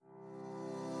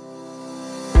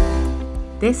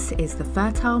This is the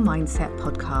Fertile Mindset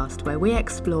podcast, where we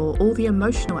explore all the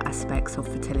emotional aspects of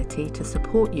fertility to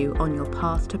support you on your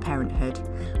path to parenthood.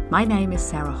 My name is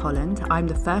Sarah Holland. I'm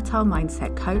the Fertile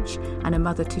Mindset coach and a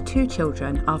mother to 2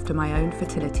 children after my own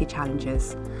fertility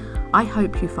challenges. I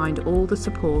hope you find all the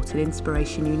support and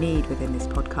inspiration you need within this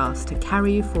podcast to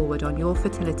carry you forward on your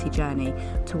fertility journey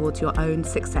towards your own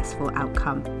successful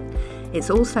outcome. It's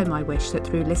also my wish that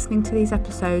through listening to these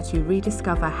episodes, you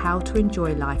rediscover how to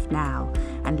enjoy life now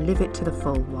and live it to the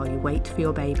full while you wait for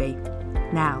your baby.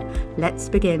 Now, let's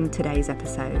begin today's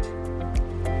episode.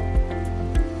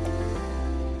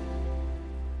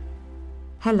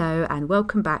 Hello and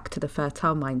welcome back to the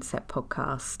Fertile Mindset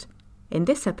podcast. In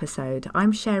this episode,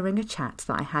 I'm sharing a chat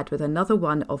that I had with another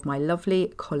one of my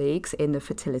lovely colleagues in the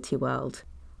fertility world.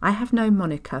 I have known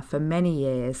Monica for many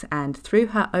years, and through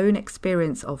her own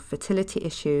experience of fertility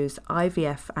issues,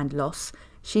 IVF and loss,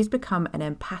 she's become an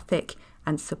empathic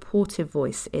and supportive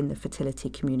voice in the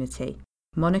fertility community.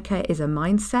 Monica is a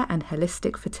mindset and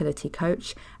holistic fertility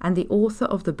coach and the author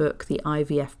of the book, The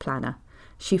IVF Planner.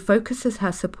 She focuses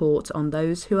her support on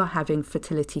those who are having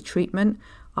fertility treatment,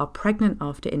 are pregnant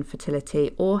after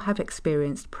infertility, or have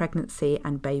experienced pregnancy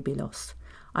and baby loss.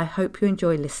 I hope you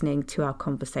enjoy listening to our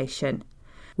conversation.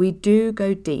 We do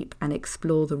go deep and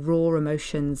explore the raw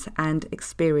emotions and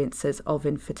experiences of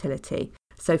infertility.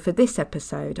 So for this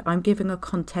episode, I'm giving a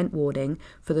content warning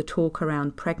for the talk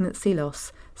around pregnancy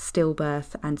loss,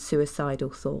 stillbirth, and suicidal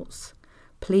thoughts.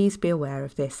 Please be aware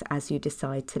of this as you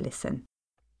decide to listen.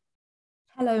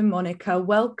 Hello, Monica.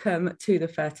 Welcome to the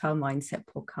Fertile Mindset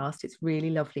podcast. It's really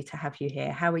lovely to have you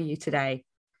here. How are you today?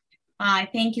 Hi,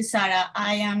 thank you, Sarah.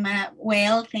 I am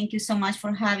well. Thank you so much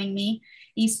for having me.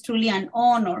 It's truly an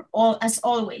honor, as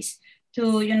always,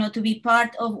 to be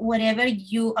part of whatever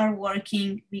you are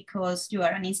working, because you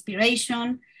are an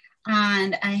inspiration,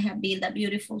 and I have built a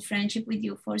beautiful friendship with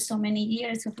you for so many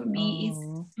years. So for me,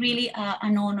 it's really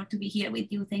an honor to be here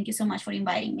with you. Thank you so much for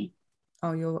inviting me.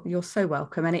 Oh, you're so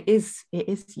welcome. And it is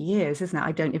years, isn't it?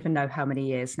 I don't even know how many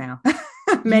years now.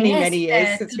 many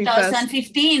years since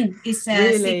 2015 is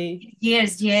really 6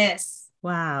 years. Yes.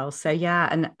 Wow. So yeah,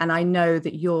 and I know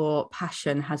that your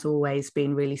passion has always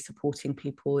been really supporting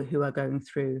people who are going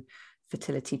through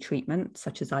fertility treatment,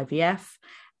 such as IVF,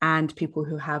 and people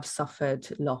who have suffered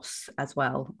loss as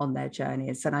well on their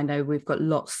journeys. And I know we've got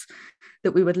lots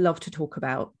that we would love to talk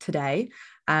about today.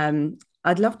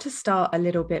 I'd love to start a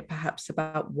little bit perhaps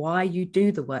about why you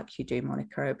do the work you do,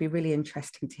 Monica. It'd be really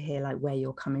interesting to hear where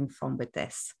you're coming from with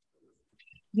this.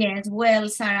 Yes, well,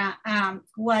 Sarah,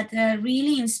 what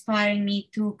really inspired me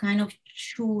to kind of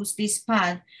choose this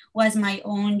path was my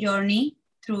own journey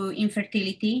through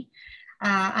infertility,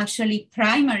 actually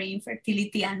primary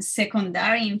infertility and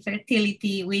secondary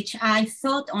infertility, which I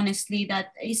thought honestly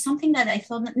that is something that I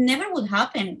thought never would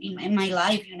happen in my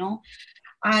life.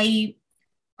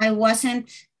 I wasn't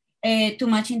too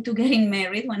much into getting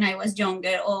married when I was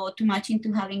younger, or too much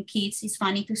into having kids. It's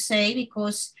funny to say,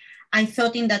 because I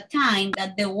thought in that time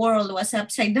that the world was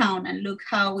upside down, and look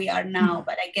how we are now.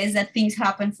 But I guess that things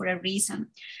happen for a reason.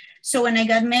 So when I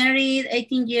got married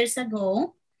 18 years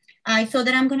ago, I thought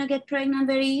that I'm going to get pregnant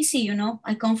very easy.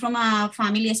 I come from a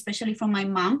family, especially from my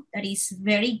mom, that is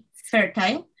very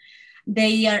fertile.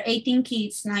 They are 18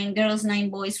 kids, 9 girls,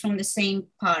 9 boys from the same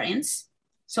parents.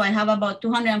 So I have about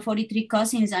 243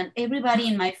 cousins, and everybody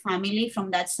in my family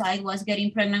from that side was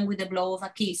getting pregnant with the blow of a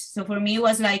kiss. So for me, it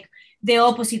was like the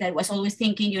opposite. I was always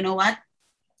thinking, you know what?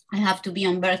 I have to be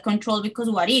on birth control, because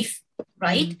what if,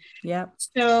 right? Yeah.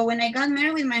 So when I got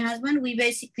married with my husband, we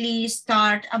basically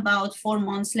start about 4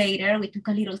 months later. We took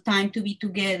a little time to be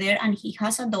together, and he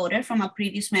has a daughter from a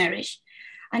previous marriage.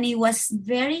 And it was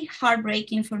very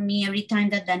heartbreaking for me every time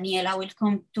that Daniela will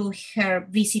come to her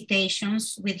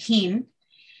visitations with him.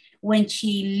 When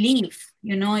she left,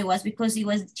 it was because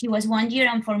she was 1 year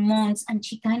and 4 months, and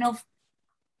she kind of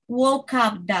woke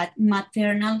up that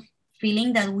maternal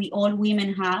feeling that we all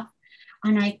women have.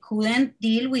 And I couldn't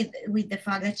deal with the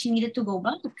fact that she needed to go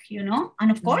back, And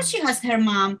of course she has her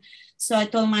mom. So I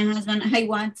told my husband, I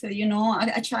want,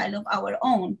 a child of our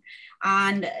own.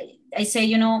 And I say,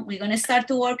 we're going to start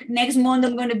to work. Next month,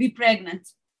 I'm going to be pregnant.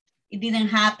 It didn't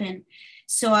happen.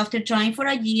 So after trying for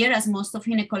a year, as most of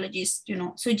gynecologists,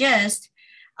 suggest,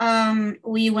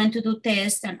 we went to do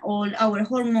tests, and all our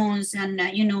hormones and,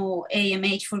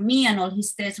 AMH for me and all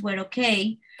his tests were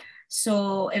okay.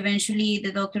 So eventually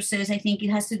the doctor says, I think it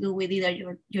has to do with either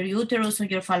your uterus or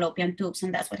your fallopian tubes.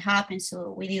 And that's what happened.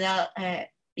 So we did a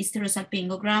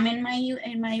hysterosalpingogram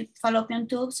in my fallopian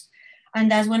tubes. And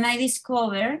that's when I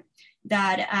discovered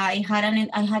that I had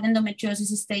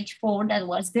endometriosis stage 4 that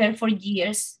was there for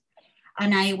years.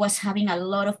 And I was having a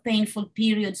lot of painful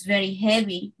periods, very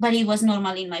heavy, but it was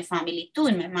normal in my family too,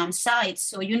 in my mom's side.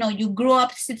 So, you grow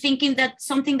up thinking that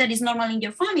something that is normal in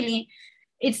your family,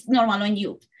 it's normal on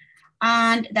you.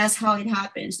 And that's how it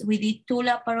happens. We did 2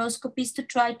 laparoscopies to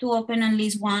try to open at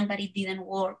least one, but it didn't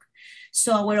work.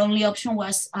 So our only option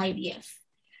was IVF.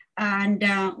 And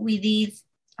we did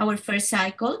our first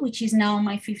cycle, which is now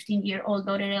my 15-year-old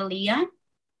daughter, Elia.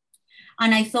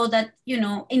 And I thought that,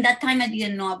 in that time I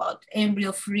didn't know about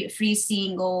embryo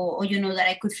freezing or, that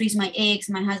I could freeze my eggs,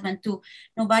 my husband too.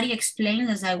 Nobody explained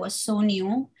as I was so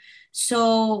new.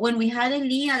 So when we had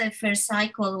Elia, the first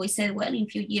cycle, we said, well, in a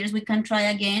few years we can try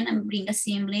again and bring a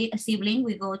sibling.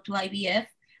 We go to IVF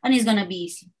and it's going to be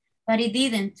easy. But it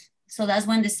didn't. So that's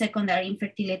when the secondary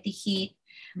infertility hit.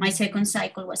 My second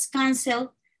cycle was canceled.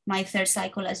 My third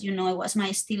cycle, as you know, it was my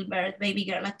stillbirth baby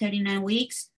girl at 39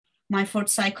 weeks. My fourth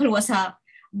cycle was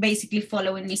basically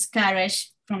following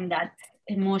miscarriage from that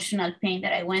emotional pain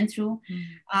that I went through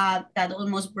that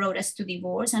almost brought us to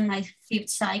divorce. And my fifth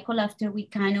cycle, after we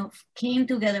kind of came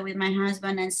together with my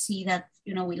husband and see that,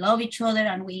 we love each other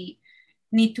and we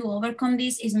need to overcome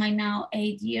this, is my now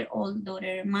 8-year-old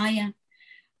daughter, Maya.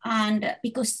 And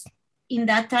because in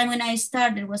that time when I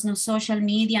started, there was no social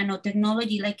media, no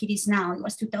technology like it is now. It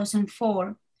was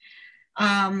 2004.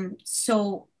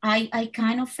 So I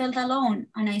kind of felt alone.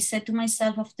 And I said to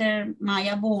myself after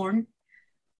Maya born,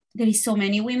 there is so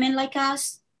many women like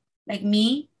us, like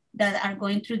me, that are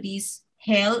going through this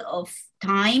hell of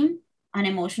time and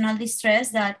emotional distress,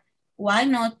 that why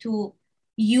not to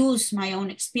use my own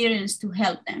experience to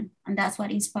help them? And that's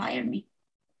what inspired me.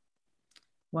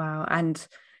 Wow. And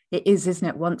it is, isn't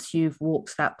it? Once you've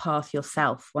walked that path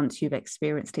yourself, once you've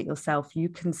experienced it yourself, you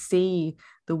can see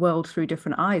the world through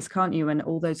different eyes, can't you? And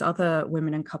all those other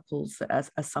women and couples that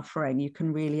are suffering, you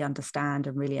can really understand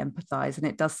and really empathize. And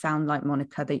it does sound like,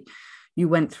 Monica, that you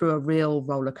went through a real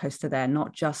roller coaster there,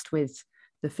 not just with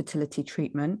the fertility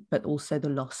treatment, but also the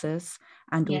losses.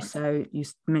 And Yes. Also you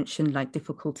mentioned like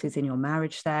difficulties in your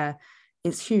marriage there.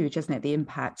 It's huge, isn't it? The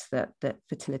impact that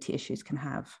fertility issues can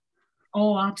have.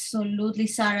 Oh, absolutely,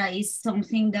 Sarah. Is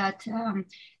something that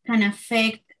can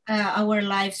affect our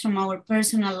lives, from our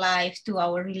personal life to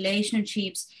our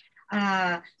relationships.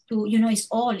 It's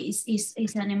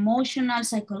an emotional,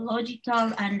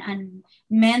 psychological, and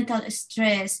mental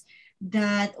stress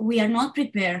that we are not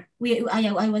prepared.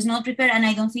 I was not prepared, and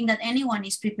I don't think that anyone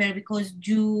is prepared, because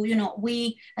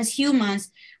we as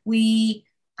humans, we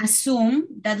assume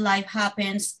that life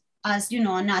happens as, a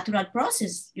natural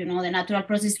process. The natural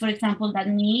process, for example, that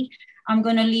I'm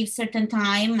going to live certain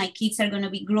time, my kids are going to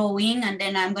be growing, and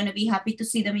then I'm going to be happy to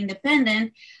see them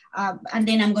independent, and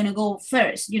then I'm going to go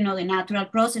first, the natural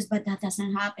process, but that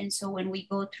doesn't happen. So when we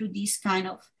go through these kind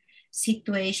of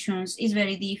situations, it's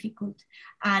very difficult.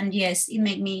 And yes, it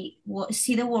made me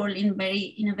see the world in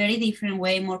a very different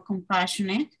way, more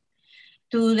compassionate,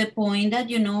 to the point that,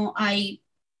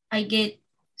 I get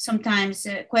sometimes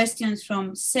questions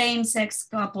from same-sex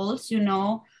couples,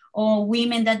 or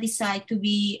women that decide to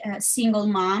be a single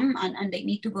mom and they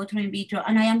need to go through in vitro.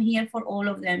 And I am here for all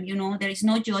of them. There is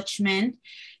no judgment.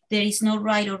 There is no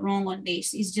right or wrong on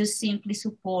this. It's just simply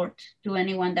support to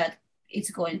anyone that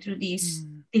is going through this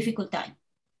difficult time.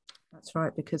 That's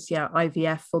right. Because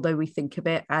IVF, although we think of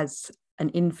it as an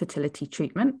infertility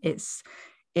treatment, it's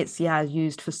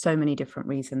used for so many different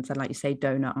reasons. And like you say,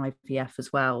 donor IVF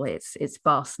as well. It's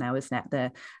vast now, isn't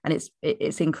it? And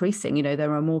it's increasing.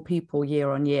 There are more people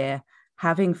year on year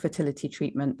having fertility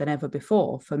treatment than ever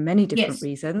before for many different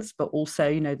reasons, but also,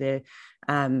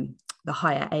 the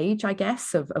higher age, I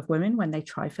guess, of women when they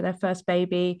try for their first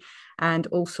baby, and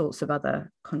all sorts of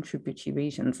other contributory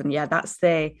reasons. And that's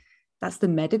the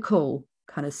medical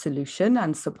kind of solution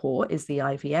and support, is the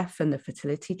IVF and the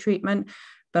fertility treatment.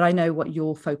 But I know what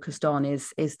you're focused on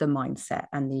is the mindset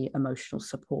and the emotional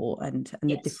support and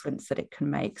the difference that it can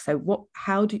make. So what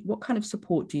kind of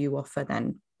support do you offer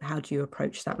then? How do you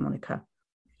approach that, Monica?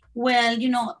 Well,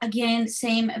 again,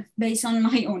 same based on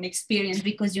my own experience,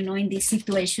 because, in this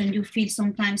situation, you feel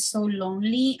sometimes so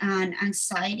lonely and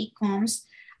anxiety comes,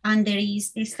 and there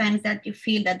is this time that you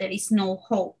feel that there is no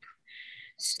hope.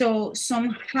 So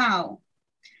somehow,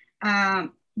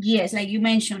 yes, like you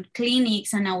mentioned,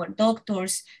 clinics and our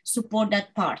doctors support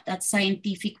that part, that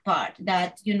scientific part,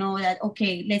 that, that,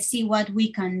 okay, let's see what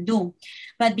we can do.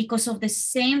 But because of the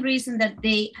same reason that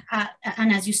they,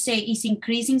 and as you say, is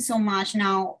increasing so much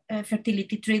now,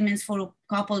 fertility treatments for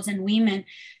couples and women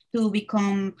to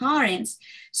become parents.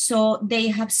 So they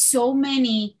have so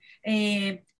many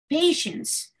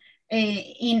patients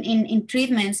in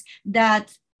treatments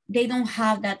that they don't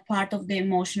have that part of the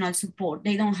emotional support.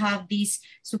 They don't have this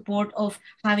support of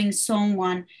having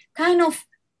someone kind of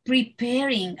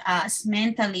preparing us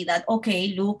mentally that,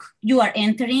 okay, look, you are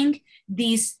entering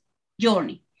this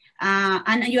journey.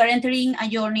 And you are entering a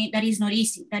journey that is not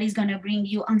easy, that is going to bring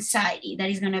you anxiety, that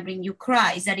is going to bring you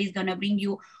cries, that is going to bring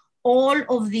you all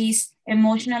of this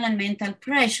emotional and mental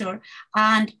pressure.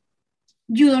 And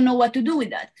you don't know what to do with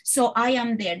that. So I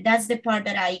am there. That's the part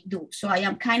that I do. So I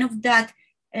am kind of that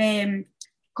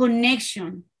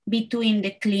connection between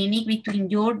the clinic, between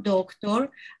your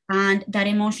doctor and that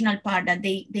emotional part that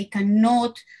they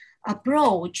cannot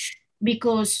approach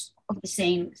because of the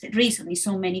same reason.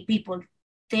 So many people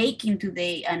taking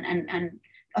today and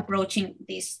approaching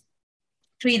these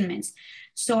treatments.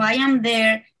 So I am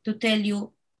there to tell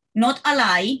you, not a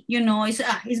lie,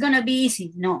 it's going to be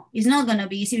easy. No, it's not going to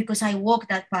be easy because I walk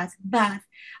that path, but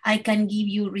I can give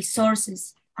you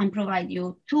resources and provide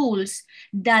you tools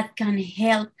that can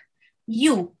help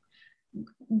you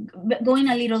going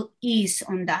a little ease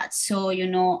on that. So,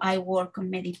 I work on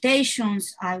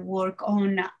meditations, I work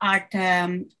on art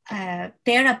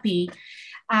therapy,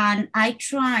 and I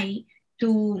try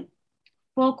to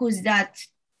focus that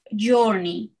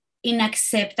journey in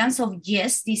acceptance of,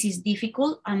 yes, this is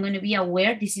difficult. I'm going to be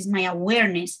aware. This is my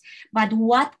awareness. But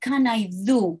what can I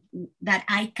do that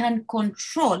I can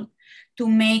control to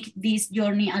make this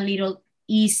journey a little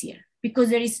easier? Because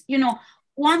there is,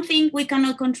 one thing we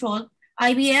cannot control.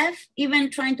 IVF, even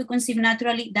trying to conceive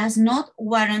naturally, does not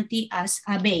guarantee us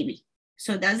a baby.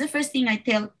 So that's the first thing I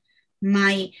tell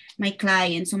my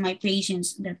clients or my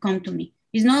patients that come to me.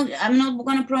 I'm not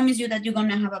going to promise you that you're going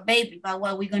to have a baby, but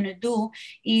what we're going to do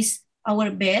is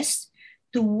our best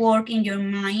to work in your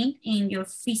mind, in your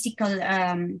physical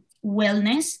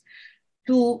wellness,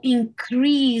 to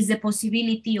increase the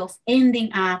possibility of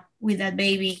ending up with a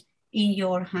baby in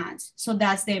your hands. So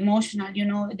that's the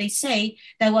emotional, they say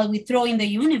that what we throw in the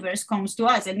universe comes to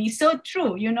us. And it's so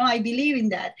true. I believe in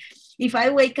that. If I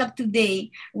wake up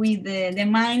today with the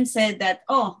mindset that,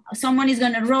 someone is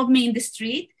going to rob me in the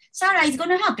street, Sarah, it's going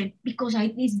to happen because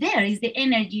it's there, it's the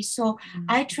energy. So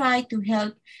I try to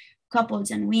help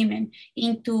couples and women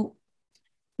into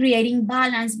creating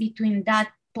balance between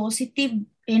that positive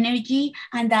energy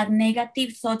and that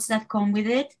negative thoughts that come with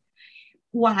it.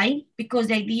 Why? Because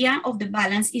the idea of the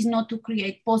balance is not to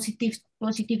create toxic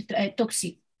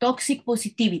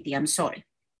positivity. I'm sorry.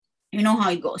 You know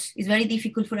how it goes. It's very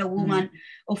difficult for a woman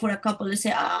or for a couple to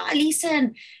say,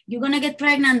 listen, you're going to get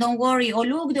pregnant, don't worry. Or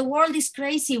look, the world is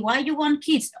crazy. Why you want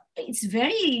kids? It's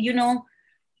very,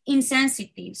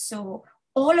 insensitive. So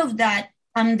all of that,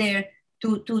 I'm there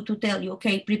to tell you,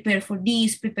 okay, prepare for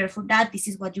this, prepare for that. This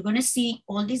is what you're going to see.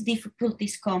 All these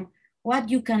difficulties come. What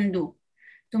you can do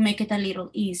to make it a little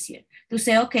easier. To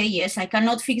say, okay, yes, I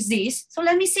cannot fix this. So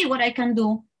let me see what I can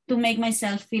do to make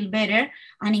myself feel better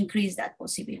and increase that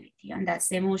possibility. And that's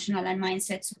the emotional and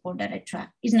mindset support that I try.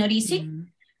 It's not easy,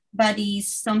 but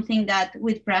it's something that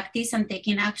with practice and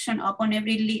taking action up on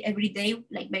every day,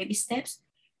 like baby steps,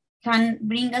 can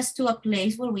bring us to a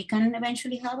place where we can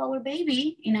eventually have our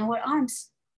baby in our arms.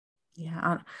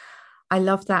 Yeah, I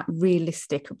love that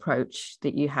realistic approach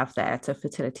that you have there to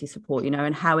fertility support,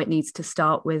 and how it needs to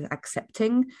start with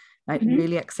accepting, like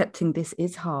really accepting this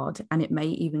is hard and it may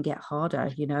even get harder,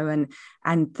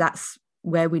 and that's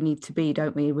where we need to be,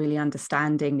 don't we? Really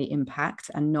understanding the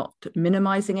impact and not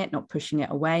minimizing it, not pushing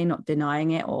it away, not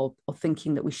denying it or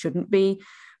thinking that we shouldn't be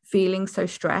feeling so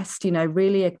stressed,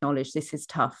 really acknowledge this is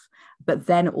tough, but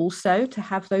then also to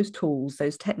have those tools,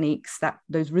 those techniques,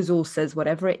 those resources,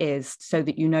 whatever it is, so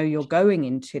that you're going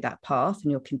into that path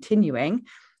and you're continuing,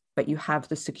 but you have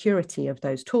the security of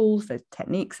those tools, those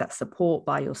techniques, that support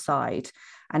by your side,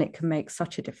 and it can make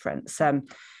such a difference.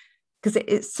 Because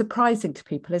it's surprising to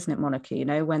people, isn't it, Monica,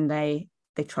 when they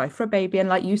try for a baby, and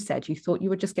like you said, you thought you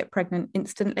would just get pregnant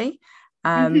instantly.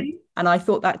 And I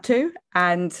thought that too.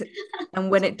 And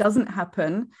when it doesn't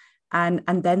happen, and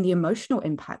then the emotional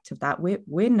impact of that,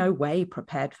 we're no way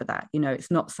prepared for that.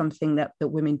 It's not something that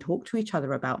women talk to each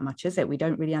other about much, is it? We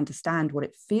don't really understand what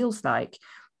it feels like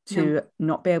to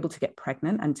not be able to get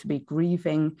pregnant and to be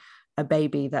grieving a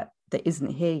baby that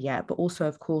isn't here yet, but also,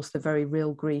 of course, the very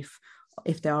real grief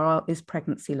if there is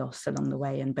pregnancy loss along the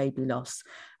way and baby loss.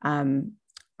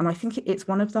 And I think it's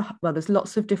one of there's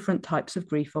lots of different types of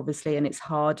grief, obviously, and it's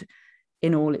hard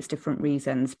in all its different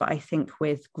reasons. But I think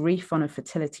with grief on a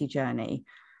fertility journey,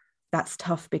 that's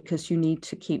tough because you need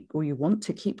to you want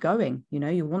to keep going.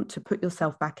 You want to put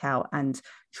yourself back out and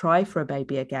try for a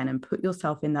baby again and put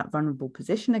yourself in that vulnerable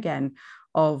position again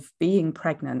of being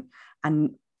pregnant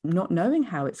and not knowing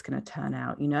how it's going to turn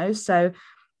out, So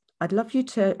I'd love you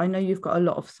to, I know you've got a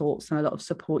lot of thoughts and a lot of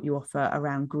support you offer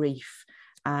around grief,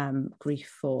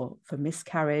 grief for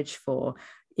miscarriage, for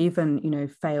even,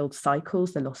 failed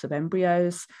cycles, the loss of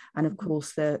embryos, and of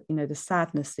course the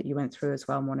sadness that you went through as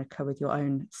well, Monica, with your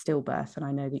own stillbirth. And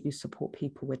I know that you support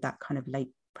people with that kind of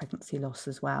late pregnancy loss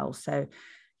as well. So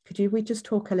we just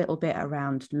talk a little bit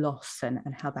around loss and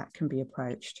how that can be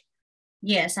approached?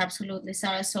 Yes, absolutely,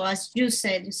 Sarah. So as you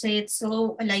say it's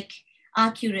so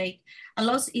accurate. A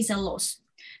loss is a loss.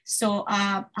 So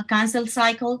a cancelled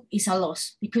cycle is a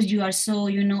loss because you are so,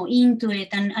 into it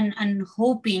and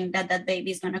hoping that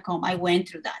baby is going to come. I went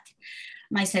through that.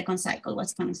 My second cycle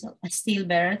was canceled. A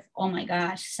stillbirth. Oh my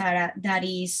gosh, Sarah, that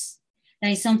is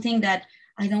something that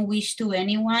I don't wish to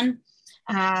anyone.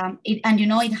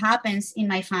 It happens in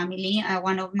my family.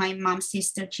 One of my mom's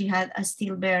sisters, she had a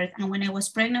stillbirth. And when I was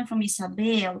pregnant from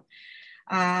Isabel,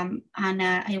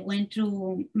 I went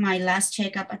through my last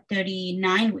checkup at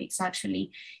 39 weeks,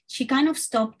 actually, she kind of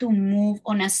stopped to move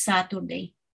on a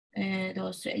Saturday.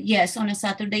 On a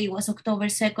Saturday, it was October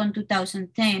 2nd,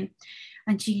 2010.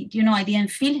 And she, I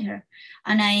didn't feel her.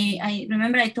 And I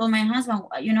remember I told my husband,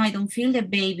 I don't feel the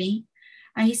baby.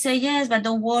 And he said, yes, but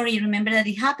don't worry. Remember that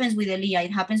it happens with Elia.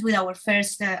 It happens with our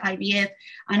first IVF.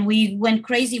 And we went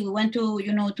crazy. We went to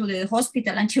the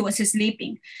hospital and she was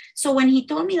sleeping. So when he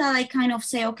told me that, I kind of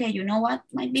say, okay, you know what?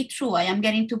 Might be true. I am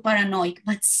getting too paranoid.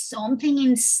 But something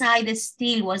inside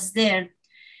still was there.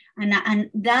 And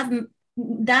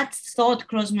that thought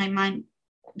crossed my mind,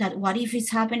 that what if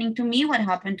it's happening to me? What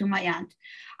happened to my aunt?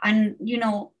 And,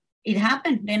 it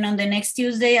happened. Then on the next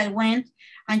Tuesday, I went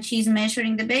and she's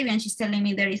measuring the baby and she's telling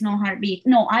me there is no heartbeat.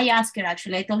 No, I asked her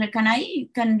actually. I told her,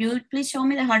 can you please show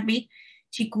me the heartbeat?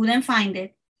 She couldn't find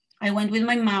it. I went with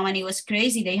my mom and it was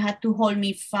crazy. They had to hold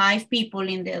me 5 people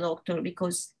in the doctor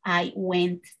because I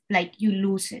went like you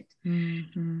lose it.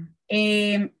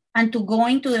 Mm-hmm. And to go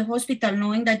into the hospital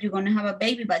knowing that you're going to have a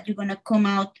baby, but you're going to come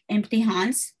out empty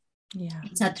hands. Yeah.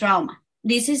 It's a trauma.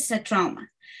 This is a trauma.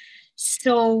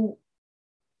 So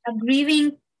a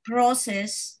grieving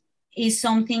process is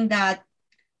something that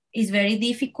is very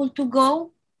difficult to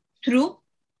go through,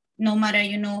 no matter,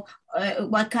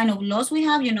 what kind of loss we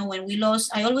have. When we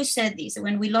lost, I always said this,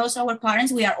 when we lost our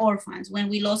parents, we are orphans. When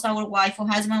we lost our wife or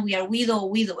husband, we are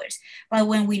widowers. But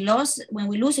when we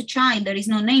lose a child, there is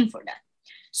no name for that.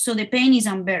 So the pain is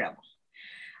unbearable.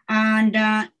 And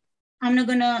I'm not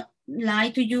going to lie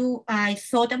to you. I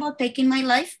thought about taking my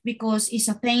life because it's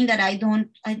a pain that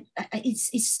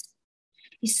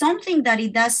it's something that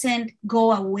it doesn't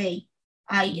go away.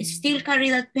 I still carry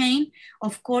that pain,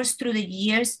 of course, through the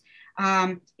years.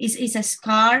 It's a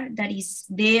scar that is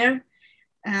there,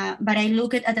 but I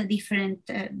look at a different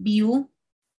view.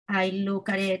 I look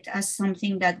at it as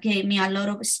something that gave me a lot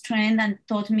of strength and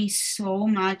taught me so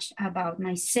much about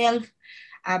myself,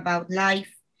 about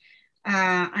life,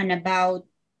 and about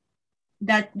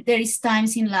that there is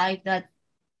times in life that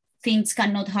things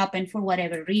cannot happen for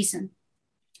whatever reason.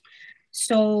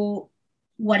 So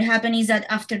what happened is that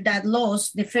after that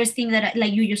loss, the first thing that,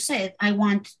 like you just said, I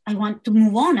want to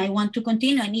move on. I want to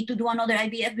continue. I need to do another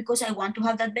IVF because I want to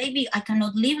have that baby. I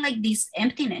cannot live like this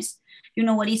emptiness.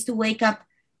 What is to wake up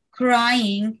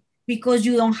crying because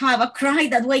you don't have a cry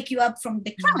that wake you up from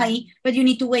the cry, but you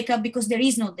need to wake up because there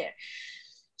is no there.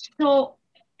 So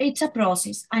it's a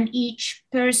process, and each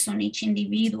person, each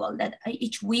individual,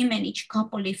 each woman, each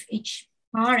couple, each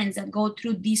parents that go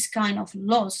through this kind of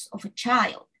loss of a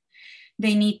child,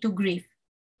 they need to grieve.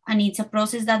 And it's a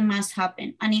process that must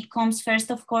happen. And it comes first,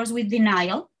 of course, with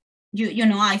denial.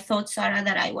 I thought, Sarah,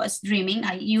 that I was dreaming.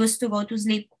 I used to go to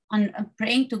sleep and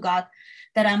praying to God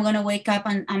that I'm going to wake up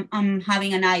and I'm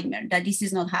having a nightmare, that this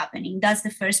is not happening. That's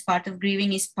the first part of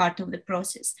grieving, is part of the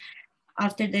process.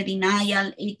 After the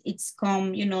denial, it's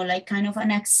come, like kind of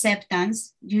an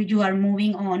acceptance. You are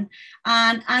moving on.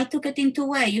 And I took it into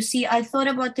way. You see, I thought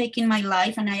about taking my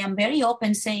life, and I am very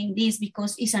open saying this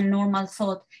because it's a normal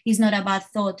thought. It's not a bad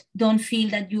thought. Don't feel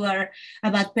that you are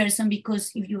a bad person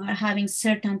because if you are having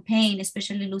certain pain,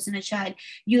 especially losing a child,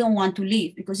 you don't want to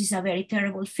live because it's a very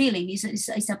terrible feeling.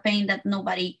 It's a pain that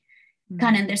nobody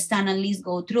can understand and at least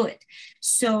go through it.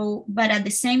 So, but at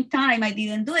the same time, I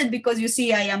didn't do it because you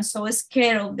see, I am so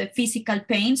scared of the physical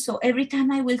pain. So every time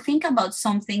I will think about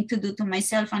something to do to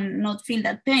myself and not feel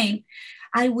that pain,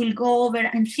 I will go over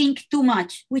and think too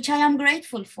much, which I am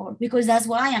grateful for because that's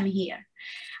why I'm here.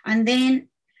 And then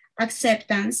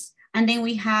acceptance. And then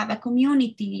we have a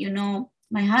community.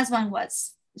 My husband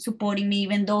was supporting me,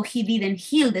 even though he didn't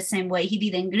heal the same way, he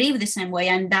didn't grieve the same way.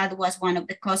 And that was one of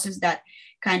the causes that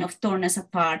kind of torn us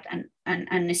apart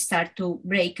and start to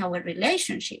break our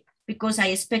relationship, because I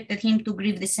expected him to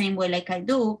grieve the same way like I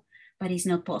do. but it's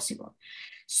not possible.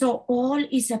 So all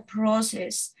is a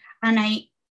process. And I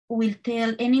will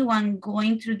tell anyone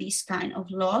going through this kind of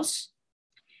loss,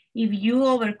 if you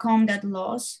overcome that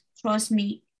loss, trust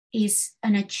me, is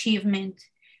an achievement,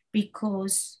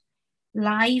 because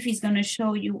life is going to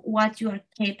show you what you are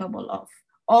capable of.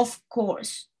 Of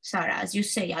course, Sarah, as you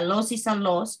say, a loss is a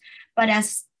loss, but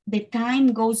as the time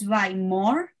goes by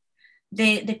more,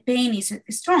 the pain is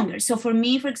stronger. So for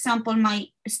me, for example, my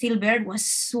stillbirth was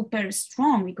super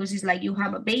strong, because it's like you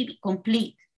have a baby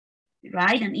complete,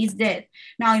 right? And it's dead.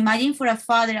 Now imagine for a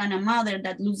father and a mother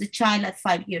that lose a child at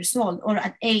 5 years old, or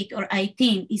at 8 or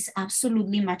 18, is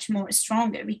absolutely much more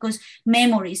stronger, because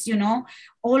memories,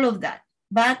 all of that.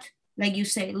 But like you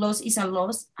say, loss is a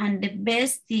loss. And the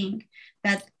best thing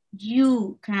that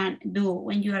you can do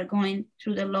when you are going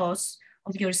through the loss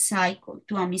of your cycle,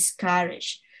 to a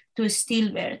miscarriage, to a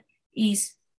stillbirth,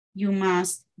 is you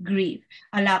must grieve.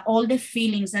 Allow all the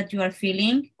feelings that you are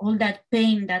feeling, all that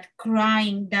pain, that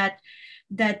crying, that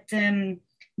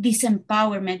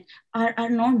disempowerment are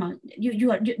normal.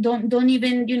 You don't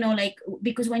even, like,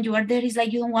 because when you are there, it's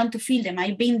like you don't want to feel them.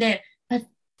 I've been there, but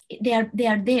they are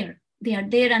there. They are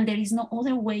there, and there is no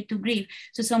other way to grieve.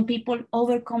 So some people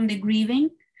overcome the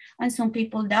grieving, and some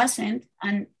people doesn't.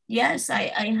 And yes,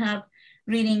 I have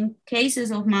reading cases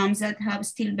of moms that have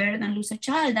stillbirth and lose a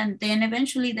child, and then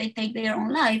eventually they take their own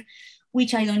life,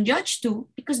 which I don't judge to,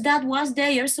 because that was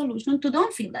their solution to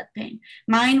don't feel that pain.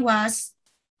 Mine was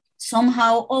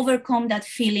somehow overcome that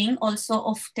feeling also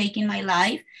of taking my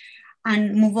life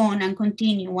and move on and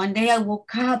continue. One day I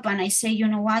woke up and I say, you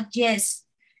know what? Yes,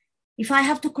 if I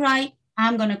have to cry,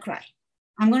 I'm going to cry.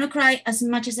 I'm going to cry as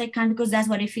much as I can, because that's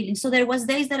what I'm feeling. So there was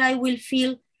days that I will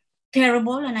feel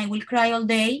terrible and I will cry all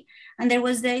day. And there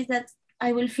was days that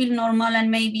I will feel normal,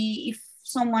 and maybe if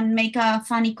someone make a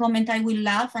funny comment, I will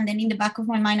laugh. And then in the back of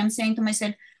my mind, I'm saying to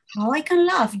myself, how I can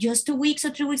laugh? Just 2 weeks or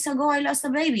 3 weeks ago, I lost a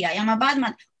baby. I am a bad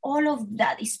man. All of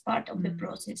that is part of the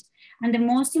process. And the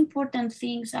most important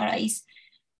thing, Sarah, is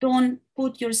don't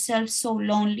put yourself so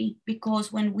lonely,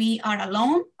 because when we are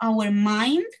alone, our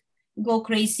mind go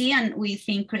crazy and we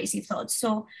think crazy thoughts.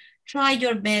 So try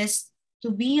your best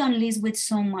to be on list with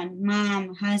someone,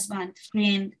 mom, husband,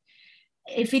 friend.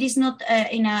 If it is not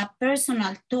in a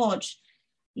personal touch,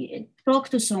 talk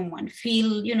to someone.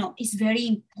 Feel, it's very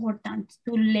important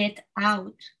to let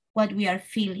out what we are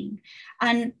feeling.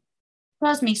 And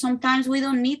trust me, sometimes we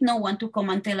don't need no one to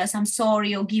come and tell us I'm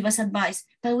sorry or give us advice,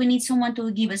 but we need someone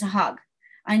to give us a hug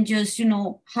and just,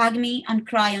 hug me and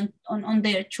cry on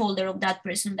the shoulder of that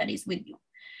person that is with you.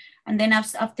 And then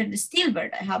after the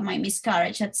stillbirth, I have my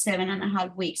miscarriage at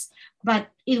 7.5 weeks. But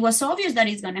it was obvious that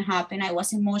it's going to happen. I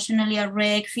was emotionally a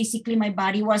wreck. Physically, my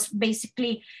body was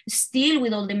basically still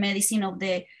with all the medicine of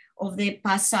the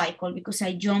past cycle, because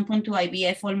I jumped onto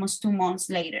IVF almost 2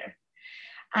 months later.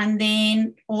 And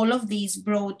then all of this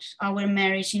brought our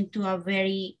marriage into a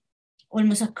very,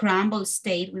 almost a crumbled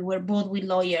state. We were both with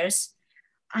lawyers.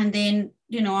 And then,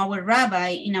 our rabbi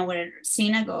in our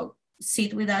synagogue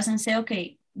sit with us and say,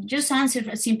 okay, just answer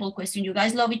a simple question. You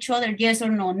guys love each other, yes or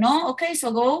no? No? Okay,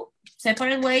 so go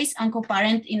separate ways and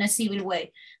co-parent in a civil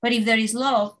way. But if there is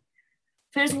love,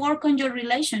 first work on your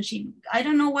relationship. I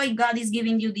don't know why God is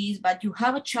giving you this, but you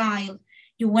have a child,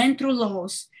 you went through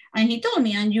loss. And he told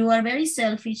me, and you are very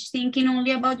selfish, thinking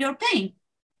only about your pain.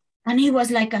 And it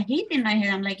was like a hit in my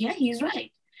head. I'm like, yeah, he's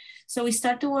right. So we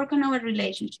start to work on our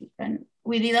relationship, and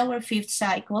we did our 5th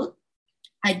cycle.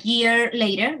 A year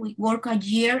later, we work a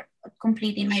year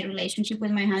completing my relationship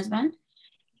with my husband.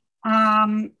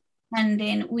 And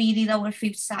then we did our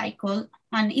 5th cycle.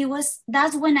 And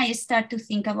that's when I start to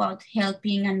think about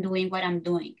helping and doing what I'm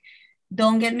doing.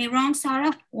 Don't get me wrong,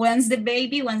 Sarah. Once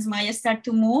Maya started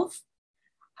to move,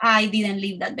 I didn't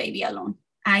leave that baby alone.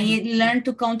 I learned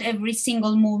to count every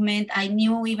single movement. I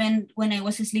knew even when I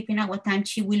was sleeping at what time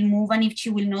she will move. And if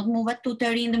she will not move at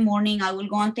 2:30 in the morning, I will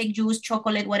go and take juice,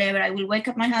 chocolate, whatever. I will wake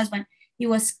up my husband. It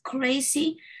was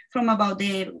crazy from about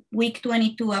the week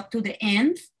 22 up to the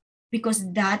end, because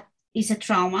that is a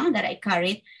trauma that I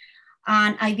carried.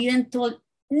 And I didn't tell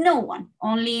no one.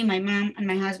 Only my mom and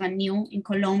my husband knew. In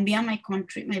Colombia, my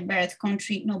country, my birth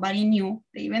country, nobody knew.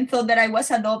 They even thought that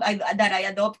I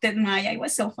adopted Maya. It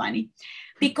was so funny,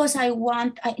 because I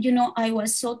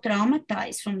was so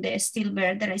traumatized from the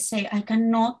stillbirth that I say I'm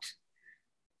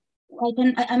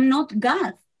not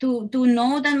God to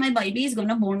know that my baby is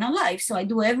gonna born alive. So I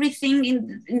do everything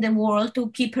in the world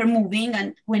to keep her moving.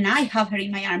 And when I have her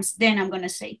in my arms, then I'm gonna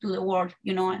say to the world,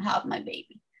 I have my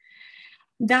baby.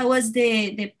 That was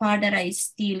the part that I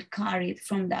still carried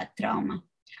from that trauma.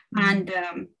 And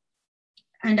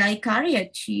I carry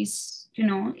it. She's,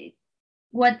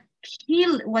 what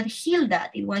healed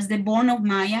that. It was the born of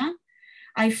Maya.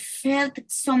 I felt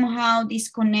somehow this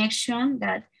connection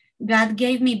that God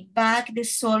gave me back the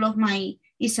soul of my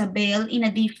Isabel in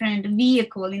a different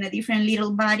vehicle, in a different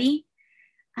little body.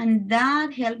 And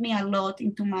that helped me a lot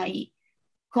into my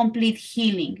complete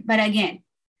healing. But again,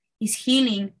 it's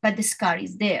healing, but the scar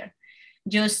is there.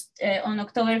 Just on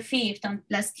October 5th, on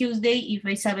last Tuesday, if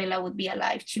Isabella would be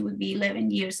alive, she would be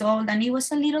 11 years old. And it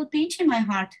was a little pinch in my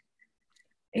heart.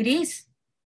 It is.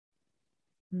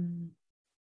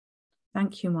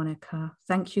 Thank you, Monica.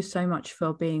 Thank you so much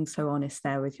for being so honest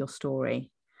there with your story.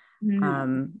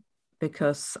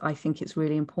 Because I think it's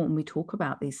really important we talk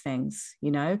about these things,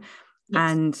 you know,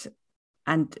 yes.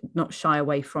 and not shy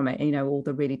away from it, you know, all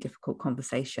the really difficult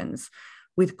conversations.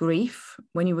 With grief,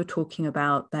 when you were talking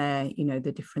about there, you know,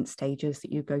 the different stages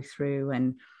that you go through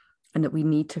and that we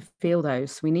need to feel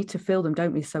those. We need to feel them,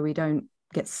 don't we? So we don't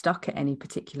get stuck at any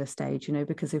particular stage, you know,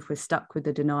 because if we're stuck with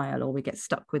the denial or we get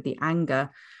stuck with the anger,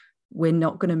 we're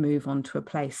not going to move on to a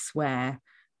place where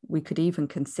we could even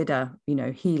consider, you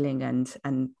know, healing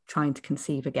and trying to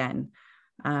conceive again.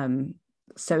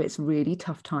 So it's really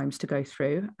tough times to go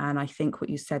through. And I think what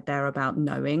you said there about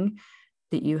knowing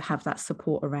that you have that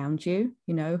support around you,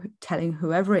 you know, telling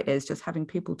whoever it is, just having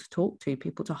people to talk to,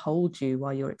 people to hold you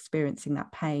while you're experiencing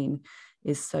that pain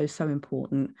is so, so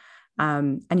important.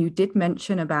 And you did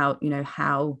mention about, you know,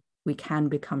 how we can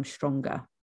become stronger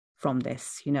from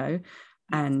this, you know,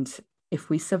 and if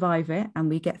we survive it and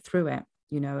we get through it,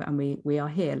 you know, and we are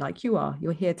here like you are,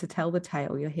 you're here to tell the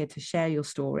tale, you're here to share your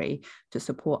story, to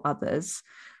support others,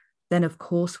 then of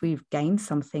course we've gained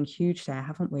something huge there,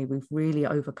 haven't we? We've really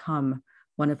overcome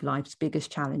one of life's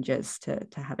biggest challenges to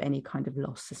have any kind of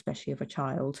loss, especially of a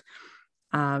child.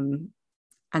 And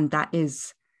that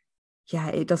is, yeah,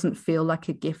 it doesn't feel like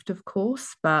a gift, of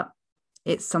course, but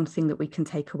it's something that we can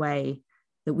take away,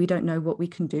 that we don't know what we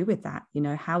can do with that. You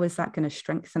know, how is that going to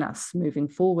strengthen us moving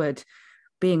forward?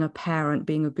 Being a parent,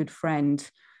 being a good friend,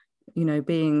 you know,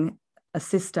 being a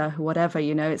sister, whatever,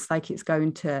 you know, it's like it's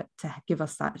going to give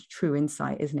us that true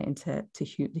insight, isn't it, into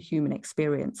the human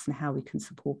experience and how we can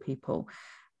support people.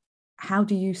 How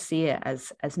do you see it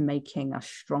as making us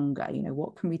stronger? You know,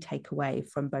 what can we take away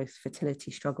from both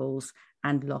fertility struggles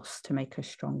and loss to make us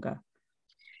stronger?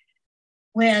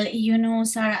 Well, you know,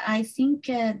 Sarah, I think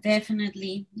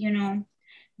definitely, you know,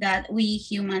 that we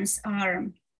humans are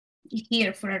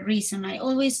here for a reason. I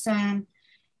always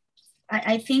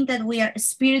I think that we are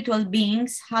spiritual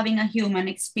beings having a human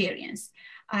experience,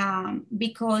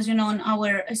 because, you know, on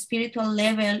our spiritual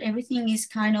level, everything is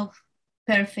kind of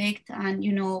perfect and,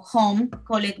 you know, home,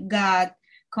 call it God,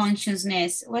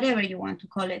 consciousness, whatever you want to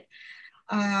call it.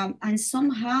 And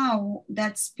somehow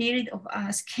that spirit of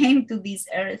us came to this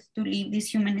earth to live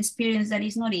this human experience that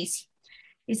is not easy.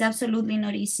 It's absolutely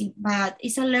not easy, but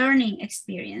it's a learning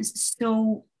experience.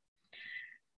 So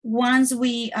once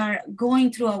we are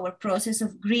going through our process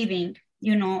of grieving,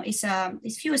 you know,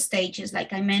 it's few stages,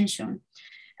 like I mentioned.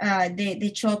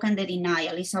 The shock and the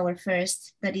denial is our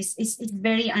first. That is, it's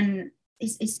very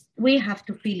we have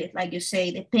to feel it, like you say,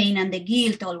 the pain and the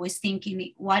guilt. Always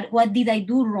thinking, what did I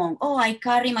do wrong? Oh, I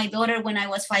carried my daughter when I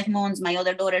was 5 months, my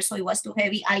other daughter, so it was too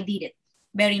heavy. I did it.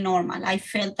 Very normal. I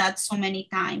felt that so many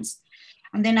times,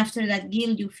 and then after that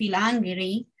guilt, you feel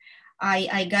angry.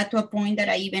 I got to a point that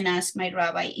I even asked my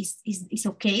rabbi, is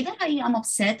okay that I am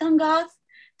upset on God,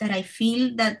 that I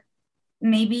feel that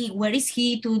maybe where is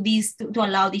he to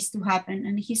allow this to happen?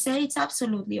 And he said, it's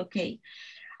absolutely okay.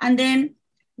 And then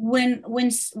when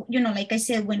you know, like I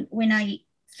said, when I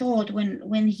thought,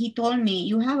 when he told me,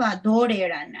 you have a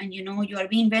daughter and you know, you are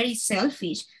being very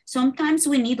selfish. Sometimes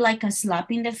we need like a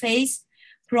slap in the face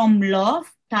from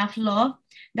love, tough love,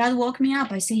 that woke me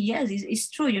up. I say, yes, it's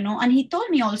true, you know. And he told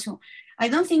me also, I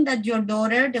don't think that your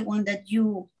daughter, the one that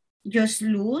you just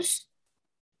lose,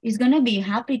 is going to be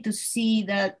happy to see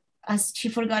that, as she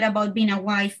forgot about being a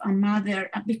wife, a mother,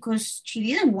 because she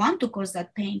didn't want to cause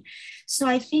that pain. So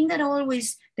I think that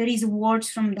always there is words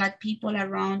from that people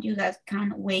around you that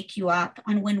can wake you up.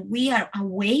 And when we are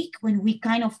awake, when we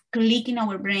kind of click in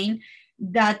our brain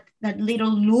that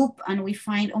little loop, and we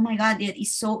find, oh my God,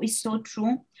 it's so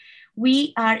true.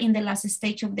 We are in the last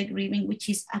stage of the grieving, which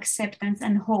is acceptance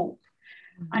and hope.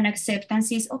 And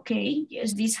acceptance is, okay,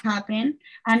 yes, this happened.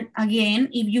 And again,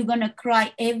 if you're going to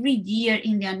cry every year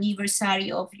in the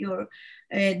anniversary of your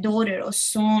daughter or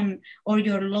son or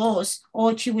your loss,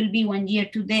 or she will be 1 year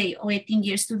today or 18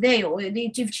 years today, or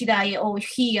if she died, or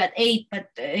he at 8, but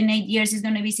in 8 years is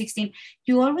going to be 16,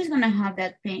 you're always going to have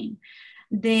that pain.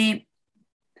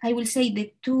 I will say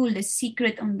the tool, the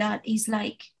secret on that is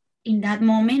like in that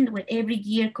moment, when every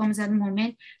year comes that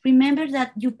moment, remember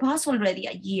that you passed already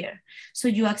a year. So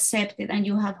you accept it and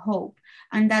you have hope.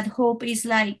 And that hope is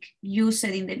like you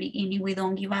said in the beginning, we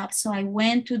don't give up. So I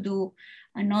went to do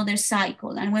another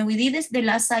cycle. And when we did this, the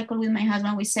last cycle with my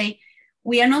husband, we say,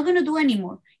 we are not going to do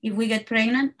anymore. If we get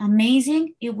pregnant,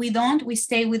 amazing. If we don't, we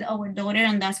stay with our daughter,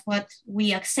 and that's what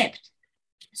we accept.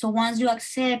 So once you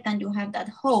accept and you have that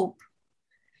hope,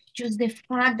 just the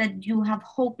fact that you have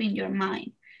hope in your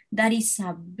mind, that is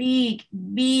a big,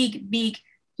 big, big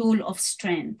tool of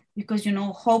strength, because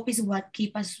hope is what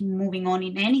keeps us moving on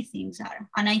in anything, Sarah.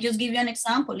 And I just give you an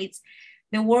example. It's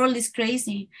the world is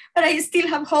crazy, but I still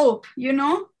have hope,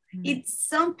 It's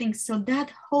something. So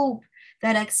that hope,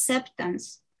 that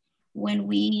acceptance, when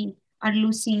we are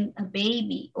losing a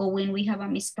baby or when we have a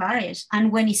miscarriage,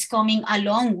 and when it's coming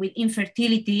along with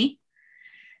infertility,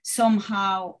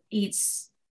 somehow it's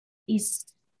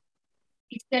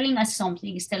telling us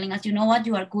something. It's telling us, you know what,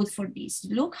 you are good for this.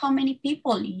 Look how many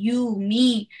people, you,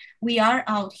 me, we are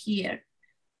out here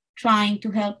trying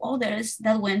to help others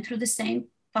that went through the same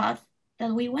path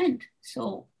that we went.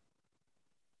 So,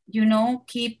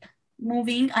 keep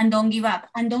moving and don't give up.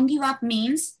 And don't give up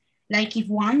means, like, if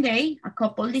one day a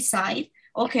couple decide,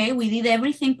 okay, we did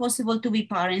everything possible to be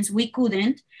parents, we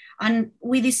couldn't, and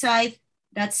we decide,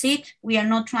 that's it, we are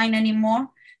not trying anymore.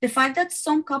 The fact that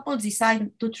some couples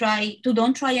decide to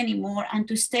don't try anymore and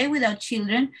to stay without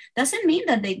children doesn't mean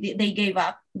that they gave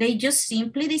up. They just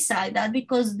simply decide that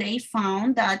because they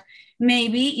found that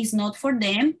maybe it's not for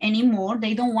them anymore.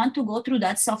 They don't want to go through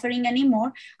that suffering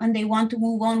anymore, and they want to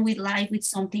move on with life with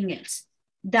something else.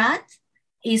 That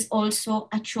is also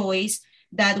a choice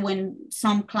that when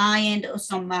some client or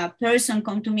some person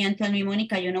come to me and tell me,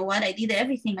 Monica, you know what, I did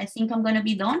everything, I think I'm going to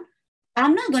be done.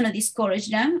 I'm not going to discourage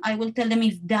them. I will tell them,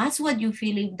 if that's what you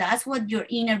feel, if that's what your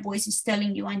inner voice is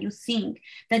telling you, and you think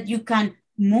that you can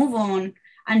move on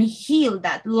and heal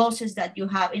that losses that you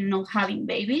have in not having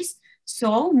babies,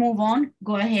 so move on,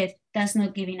 go ahead. That's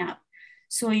not giving up.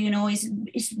 So,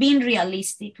 it's being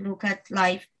realistic. Look at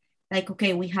life like,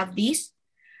 okay, we have this.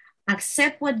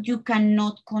 Accept what you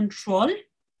cannot control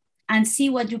and see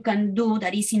what you can do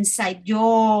that is inside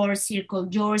your circle,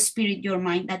 your spirit, your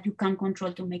mind, that you can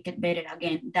control to make it better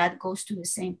again. That goes to the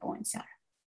same point, Sarah.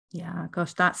 Yeah,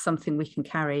 gosh, that's something we can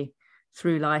carry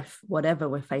through life, whatever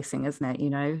we're facing, isn't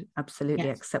it? Absolutely.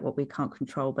 Yes. Accept what we can't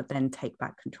control, but then take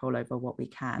back control over what we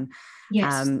can.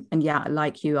 Yes. And yeah,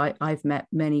 like you, I've met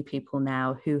many people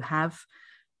now who have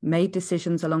made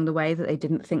decisions along the way that they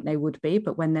didn't think they would be,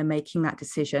 but when they're making that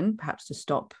decision, perhaps to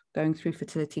stop going through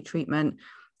fertility treatment,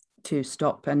 to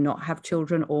stop and not have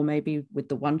children, or maybe with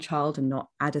the one child and not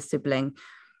add a sibling.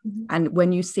 Mm-hmm. And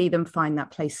when you see them find that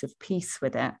place of peace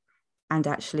with it and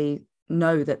actually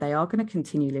know that they are going to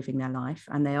continue living their life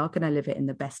and they are going to live it in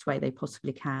the best way they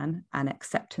possibly can, and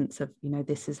acceptance of,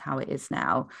 this is how it is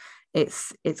now,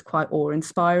 it's quite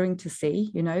awe-inspiring to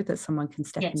see, that someone can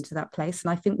step yes. into that place.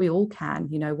 And I think we all can,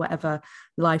 whatever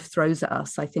life throws at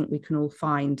us, I think we can all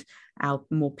find our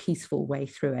more peaceful way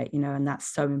through it, and that's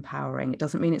so empowering. It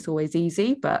doesn't mean it's always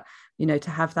easy, but,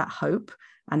 to have that hope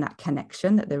and that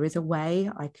connection that there is a way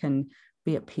I can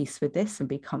be at peace with this and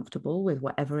be comfortable with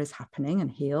whatever is happening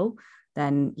and heal,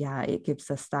 then yeah, it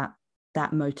gives us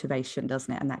that motivation,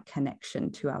 doesn't it? And that connection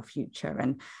to our future.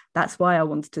 And that's why I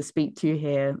wanted to speak to you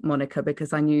here, Monica,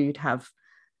 because I knew you'd have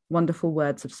wonderful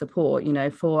words of support,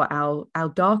 for our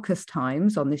darkest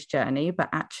times on this journey, but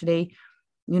actually,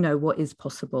 what is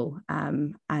possible,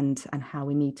 and how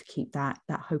we need to keep that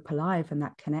hope alive and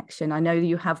that connection. I know that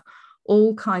you have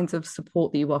all kinds of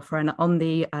support that you offer, and on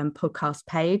the podcast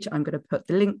page I'm going to put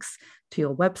the links to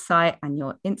your website and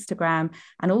your Instagram,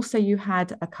 and also you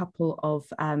had a couple of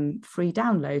free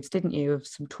downloads, didn't you, of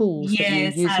some tools that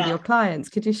you use with your clients.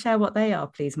 Could you share what they are,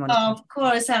 please, Monica? Of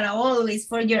course, Sarah, always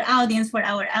for your audience, for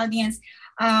our audience.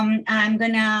 I'm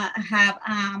gonna have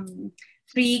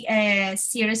free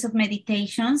series of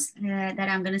meditations that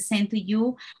I'm gonna send to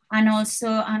you, and also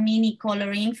a mini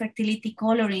coloring, fertility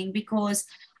coloring, because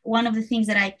one of the things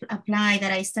that I applied,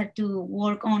 that I started to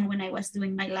work on when I was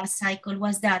doing my last cycle,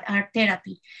 was that art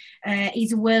therapy.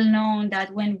 It's well known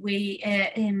that when we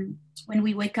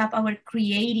wake up our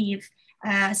creative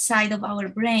side of our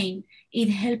brain, it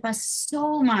helps us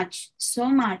so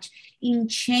much in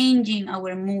changing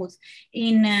our mood,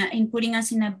 in putting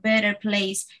us in a better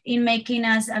place, in making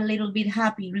us a little bit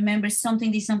happy. Remember, this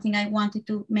is something I wanted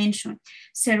to mention.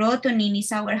 Serotonin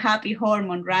is our happy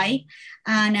hormone, right?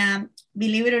 And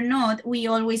believe it or not,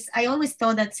 I always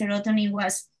thought that serotonin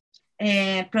was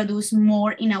produced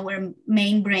more in our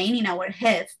main brain, in our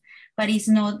head, but it's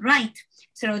not right.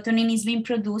 Serotonin is being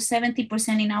produced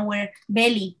 70% in our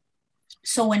belly,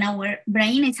 So when our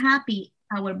brain is happy,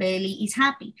 our belly is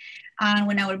happy. And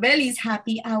when our belly is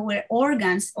happy, our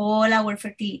organs, all our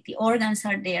fertility organs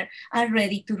are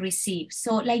ready to receive.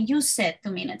 So like you said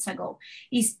 2 minutes ago,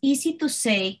 it's easy to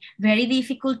say, very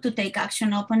difficult to take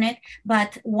action upon it.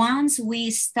 But once we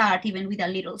start, even with a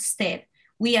little step,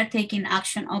 we are taking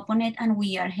action upon it and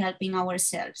we are helping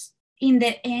ourselves. In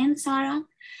the end, Sarah,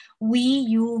 we,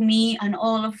 you, me, and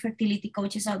all of fertility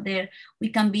coaches out there, we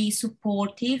can be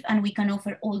supportive and we can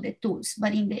offer all the tools.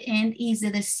 But in the end, is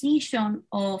the decision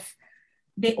of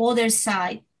the other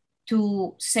side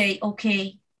to say,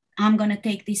 okay, I'm going to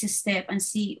take this step and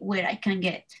see where I can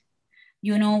get.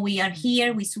 You know, we are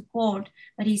here, we support,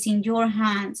 but it's in your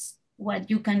hands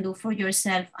what you can do for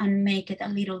yourself and make it a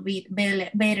little bit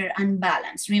better and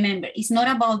balanced. Remember, it's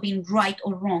not about being right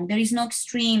or wrong. There is no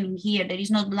extreme in here. There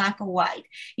is not black or white.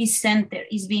 It's center,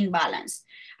 it's being balanced.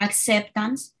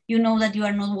 Acceptance, you know that you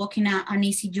are not walking an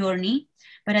easy journey,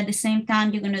 but at the same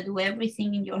time, you're going to do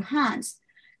everything in your hands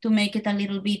to make it a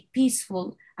little bit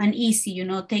peaceful and easy, you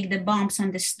know, take the bumps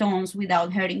and the stones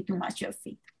without hurting too much your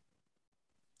feet.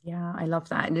 Yeah, I love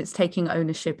that. And it's taking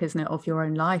ownership, isn't it, of your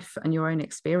own life and your own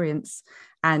experience.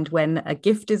 And when a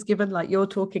gift is given, like you're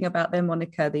talking about there,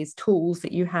 Monica, these tools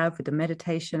that you have with the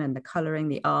meditation and the coloring,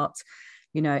 the art,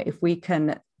 you know, if we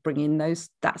can bring in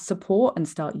that support and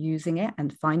start using it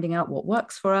and finding out what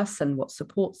works for us and what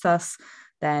supports us,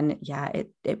 then yeah,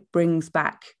 it brings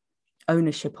back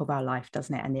ownership of our life,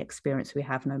 doesn't it? And the experience we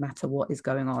have, no matter what is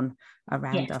going on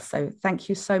around us. So thank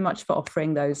you so much for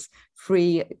offering those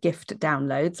free gift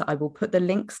downloads. I will put the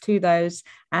links to those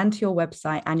and to your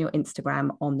website and your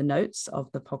Instagram on the notes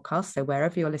of the podcast. So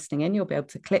wherever you're listening in, you'll be able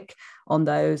to click on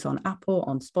those on Apple,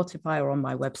 on Spotify, or on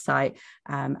my website,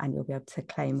 and you'll be able to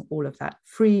claim all of that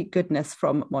free goodness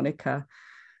from Monica.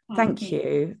 Thank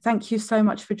you. Thank you so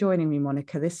much for joining me,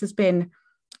 Monica. This has been,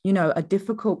 you know, a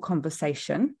difficult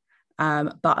conversation,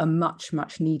 but a much,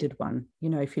 much needed one, you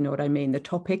know, if you know what I mean. The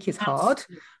topic is hard,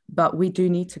 but we do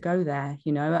need to go there,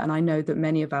 you know, and I know that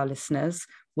many of our listeners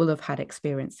will have had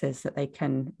experiences that they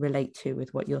can relate to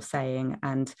with what you're saying.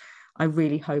 And I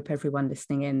really hope everyone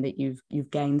listening in that you've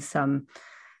gained some,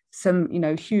 you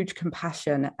know, huge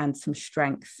compassion and some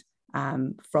strength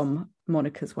from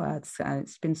Monica's words.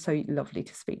 It's been so lovely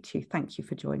to speak to you. Thank you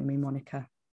for joining me, Monica.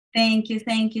 Thank you,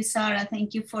 Sarah.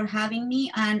 Thank you for having me.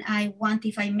 And I want,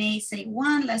 if I may, say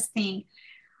one last thing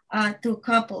to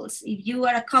couples. If you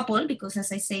are a couple, because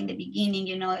as I say in the beginning,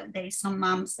 you know, there is some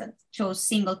moms that chose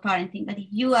single parenting, but if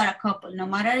you are a couple, no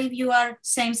matter if you are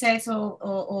same-sex or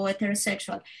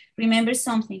heterosexual, remember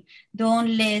something.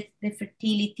 Don't let the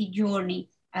fertility journey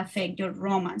affect your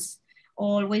romance.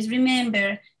 Always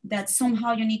remember that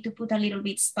somehow you need to put a little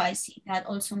bit spicy. That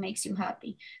also makes you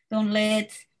happy. Don't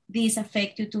let this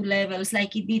affect you to levels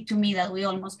like it did to me, that we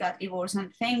almost got divorced,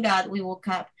 and thank God we woke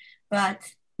up. But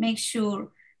make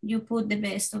sure you put the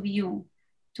best of you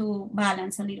to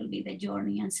balance a little bit the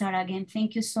journey. And Sarah, again,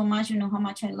 thank you so much. You know how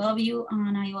much I love you,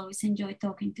 and I always enjoy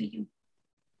talking to you.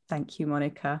 Thank you,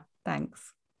 Monica.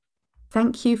 Thanks.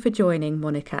 Thank you for joining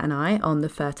Monica and I on the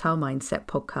Fertile Mindset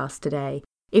podcast today.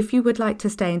 If you would like to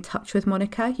stay in touch with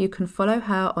Monica, you can follow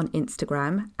her on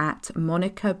Instagram at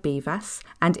Monica Bivas,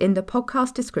 and in the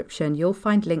podcast description, you'll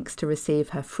find links to receive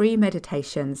her free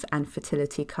meditations and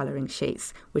fertility colouring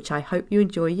sheets, which I hope you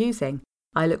enjoy using.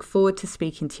 I look forward to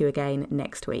speaking to you again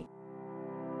next week.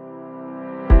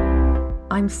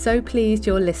 I'm so pleased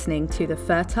you're listening to the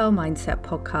Fertile Mindset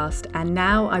podcast, and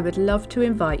now I would love to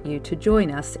invite you to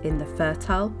join us in the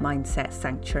Fertile Mindset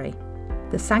Sanctuary.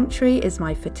 The Sanctuary is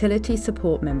my fertility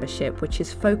support membership, which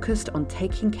is focused on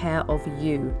taking care of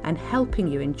you and helping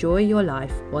you enjoy your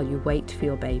life while you wait for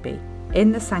your baby.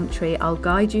 In the Sanctuary, I'll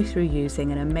guide you through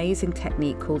using an amazing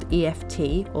technique called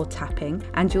EFT or tapping,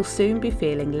 and you'll soon be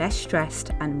feeling less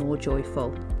stressed and more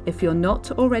joyful. If you're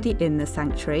not already in the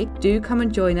Sanctuary, do come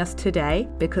and join us today,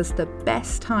 because the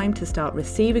best time to start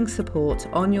receiving support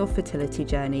on your fertility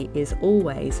journey is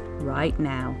always right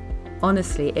now.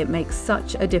 Honestly, it makes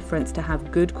such a difference to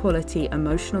have good quality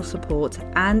emotional support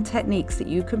and techniques that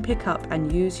you can pick up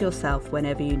and use yourself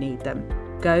whenever you need them.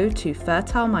 Go to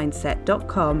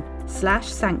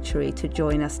fertilemindset.com/sanctuary to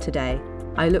join us today.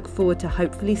 I look forward to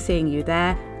hopefully seeing you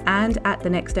there and at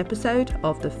the next episode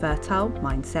of the Fertile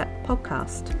Mindset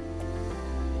podcast.